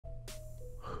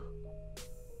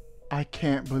I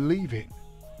can't believe it.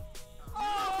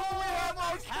 Oh, we have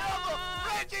our camera.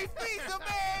 Reggie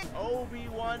Fils-Aimé.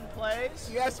 Obi-Wan plays.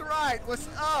 That's right. What's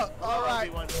up? All right.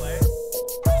 Obi-Wan plays.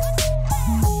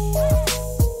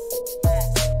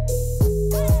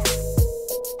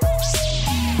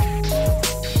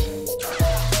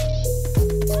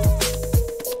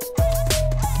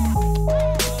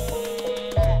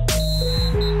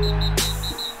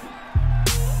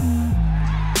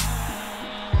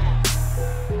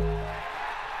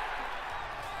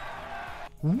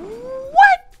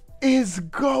 What is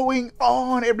going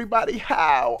on, everybody?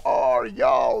 How are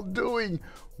y'all doing?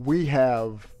 We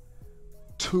have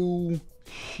two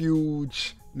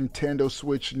huge Nintendo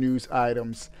Switch news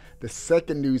items. The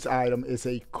second news item is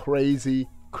a crazy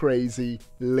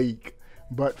leak.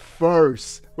 But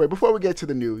first, before we get to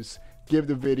the news, give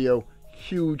the video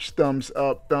huge thumbs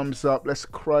up. Let's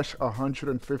crush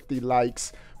 150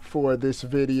 likes for this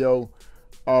video.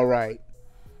 All right.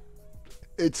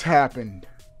 It's happened.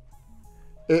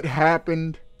 It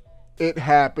happened,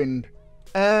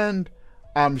 and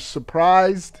I'm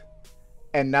surprised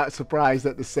and not surprised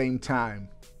at the same time.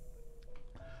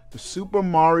 The Super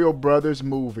Mario Brothers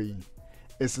movie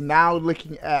is now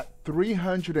looking at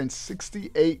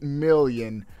 368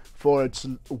 million for its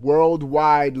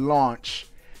worldwide launch,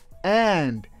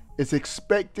 and is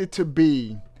expected to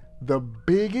be the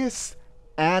biggest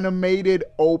animated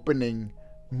opening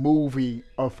movie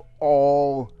of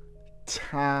all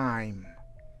time.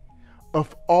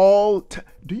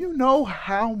 Do you know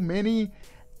how many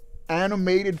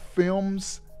animated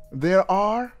films there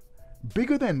are?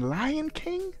 Bigger than Lion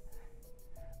King?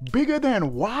 Bigger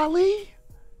than WALL-E?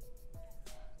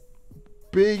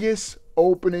 Biggest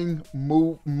opening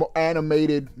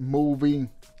animated movie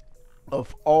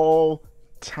of all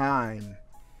time.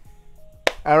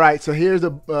 All right, so here's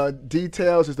the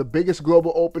details. It's the biggest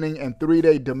global opening and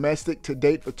 3-day domestic to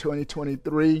date for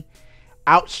 2023.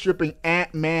 Outstripping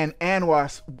Ant-Man and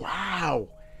Wasp. Wow.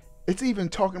 It's even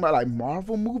talking about like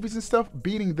Marvel movies and stuff,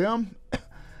 beating them. All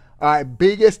right,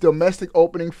 biggest domestic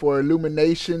opening for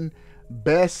Illumination.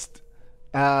 Biggest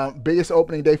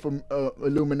opening day for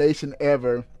Illumination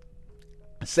ever.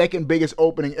 Second biggest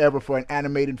opening ever for an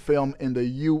animated film in the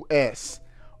US.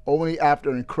 Only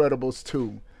after Incredibles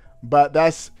 2. But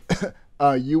that's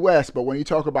US. But when you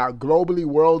talk about globally,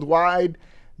 worldwide,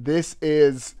 this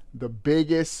is the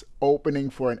biggest opening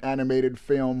for an animated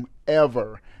film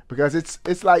ever, because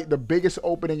it's like the biggest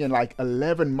opening in like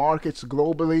 11 markets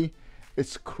globally.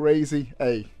 It's crazy.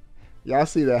 Hey, y'all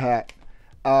see the hat?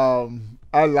 I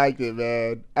liked it,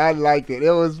 man. I liked it.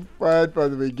 It was fun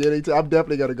from the beginning to. I'm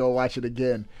definitely gonna go watch it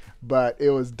again, but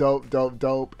it was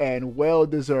dope, and well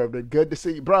deserved. And good to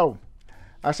see you, bro.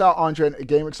 I saw Andre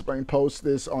Game Explain post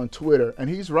this on Twitter, and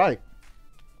he's right.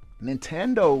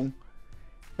 Nintendo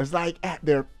is like at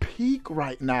their peak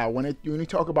right now when you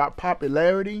talk about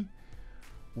popularity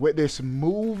with this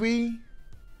movie,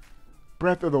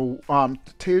 Breath of the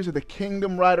Tears of the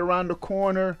Kingdom right around the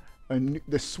corner, and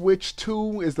the Switch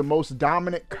 2 is the most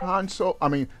dominant console. I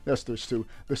mean, that's Switch 2.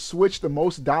 The Switch, the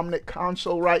most dominant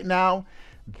console right now.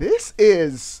 This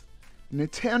is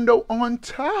Nintendo on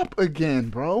top again,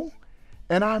 bro,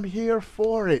 and I'm here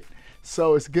for it.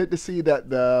 So it's good to see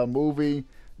that the movie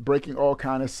breaking all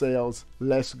kind of sales.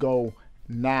 Let's go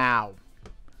now.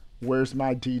 Where's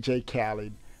my DJ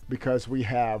Khaled? Because we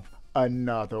have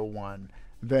another one.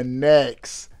 The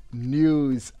next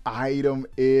news item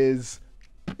is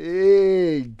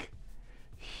big.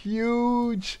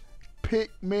 Huge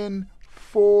Pikmin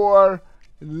 4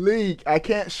 leak. I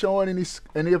can't show any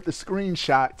of the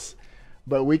screenshots,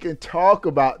 but we can talk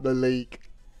about the leak.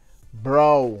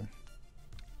 Bro,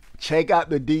 check out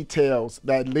the details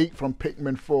that leaked from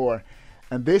Pikmin 4.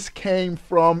 And this came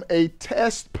from a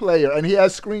test player, and he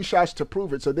has screenshots to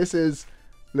prove it. So this is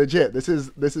legit. This is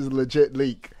a legit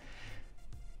leak.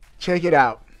 Check it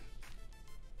out.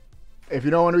 If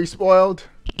you don't want to be spoiled,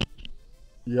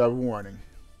 you have a warning.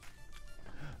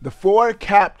 The 4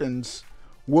 captains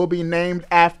will be named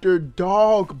after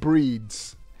dog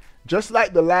breeds. Just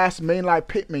like the last mainline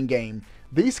Pikmin game,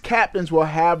 these captains will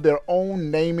have their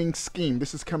own naming scheme.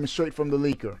 This is coming straight from the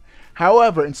leaker.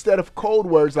 However, instead of code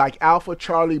words like Alpha,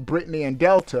 Charlie, Brittany, and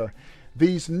Delta,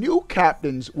 these new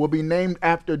captains will be named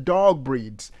after dog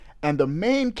breeds, and the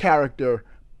main character,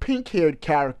 pink-haired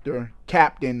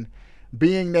captain,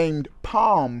 being named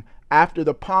Pom after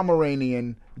the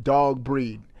Pomeranian dog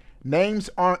breed. Names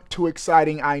aren't too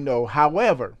exciting, I know.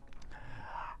 However,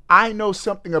 I know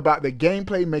something about the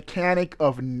gameplay mechanic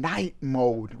of night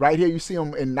mode. Right here, you see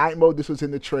them in night mode. This was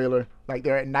in the trailer. Like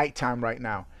they're at nighttime right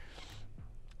now.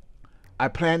 I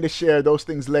plan to share those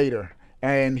things later.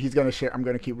 And he's gonna share. I'm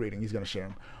gonna keep reading. He's gonna share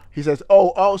them. He says,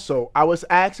 "Oh, also, I was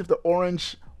asked if the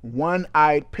orange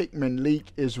one-eyed Pikmin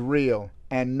leak is real,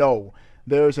 and no,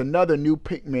 there is another new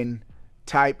Pikmin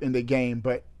type in the game,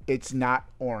 but it's not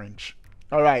orange."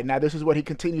 All right, now this is what he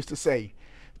continues to say.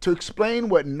 To explain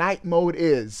what night mode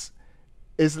is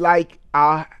like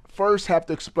I first have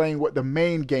to explain what the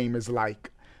main game is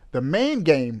like. The main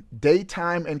game,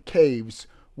 Daytime and Caves,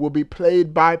 will be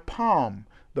played by Palm,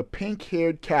 the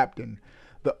pink-haired captain.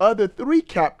 The other 3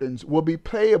 captains will be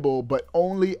playable, but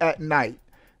only at night.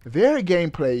 Their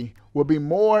gameplay will be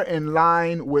more in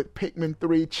line with Pikmin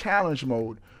 3 Challenge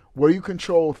Mode, where you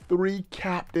control 3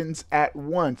 captains at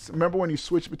once. Remember when you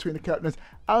switch between the captains?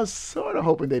 I was sort of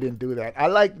hoping they didn't do that. I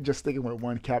like just sticking with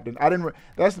 1 captain. I didn't.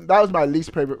 That was my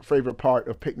least favorite part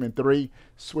of Pikmin 3,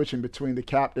 switching between the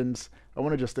captains. I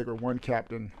want to just stick with 1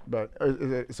 captain, but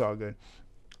it's all good.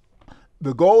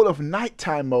 The goal of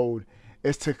nighttime mode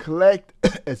is to collect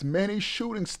as many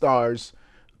shooting stars,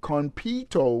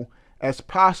 completo, as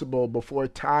possible before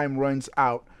time runs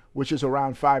out, which is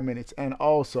around 5 minutes. And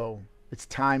also, it's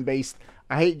time-based.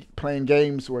 I hate playing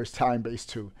games where it's time-based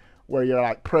too, where you're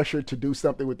like pressured to do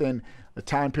something within a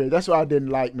time period. That's why I didn't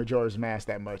like Majora's Mask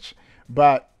that much.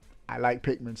 But I like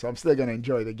Pikmin, so I'm still gonna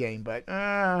enjoy the game. But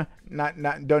don't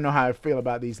know how I feel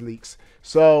about these leaks.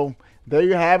 So there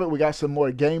you have it. We got some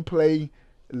more gameplay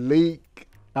leak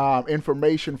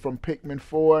information from Pikmin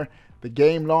 4. The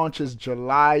game launches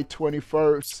July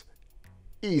 21st.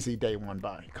 Easy day 1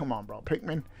 buy. Come on, bro.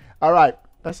 Pikmin. All right,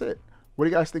 that's it. What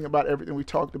do you guys think about everything we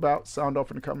talked about? Sound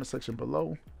off in the comment section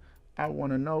below. I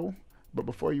want to know. But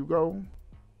before you go,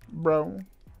 bro,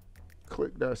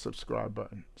 click that subscribe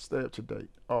button. Stay up to date.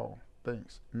 All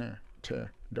things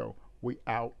Nintendo. We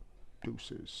out.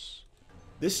 Deuces.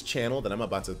 This channel that I'm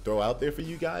about to throw out there for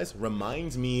you guys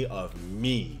reminds me of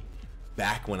me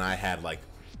back when I had like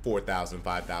 4,000,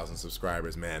 5,000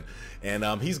 subscribers, man. And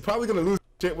he's probably going to lose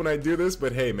shit when I do this,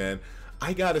 but hey, man.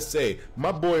 I gotta say,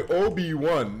 my boy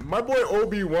Obi-Wan,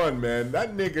 man,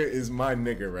 that nigga is my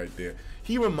nigga right there.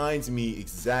 He reminds me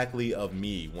exactly of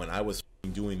me when I was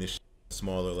doing this shit at a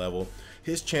smaller level.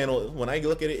 His channel, when I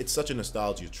look at it, it's such a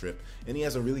nostalgia trip. And he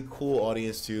has a really cool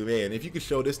audience too. Man, if you could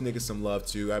show this nigga some love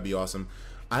too, that'd be awesome.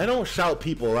 I don't shout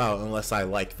people out unless I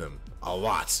like them. A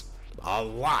lot.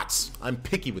 I'm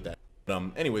picky with that.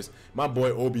 Anyways, my boy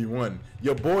Obi-Wan,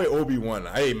 your boy Obi-Wan,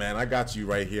 hey man, I got you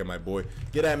right here, my boy.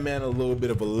 Get that man a little bit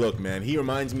of a look, man. He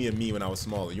reminds me of me when I was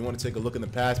smaller. You want to take a look in the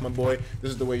past, my boy?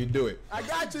 This is the way you do it. I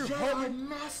got you, Jedi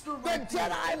Master. The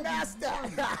Jedi Master.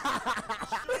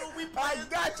 I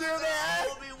got you, man.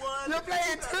 You're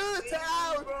playing 2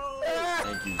 times.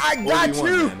 Thank you. I got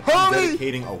Obi-Wan, you, man. homie. I'm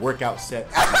dedicating a workout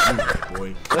set to you, my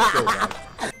boy. Let's go, guys.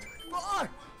 24,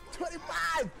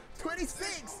 25,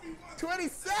 26,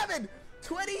 27,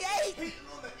 28.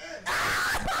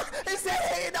 He said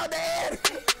hitting on the head.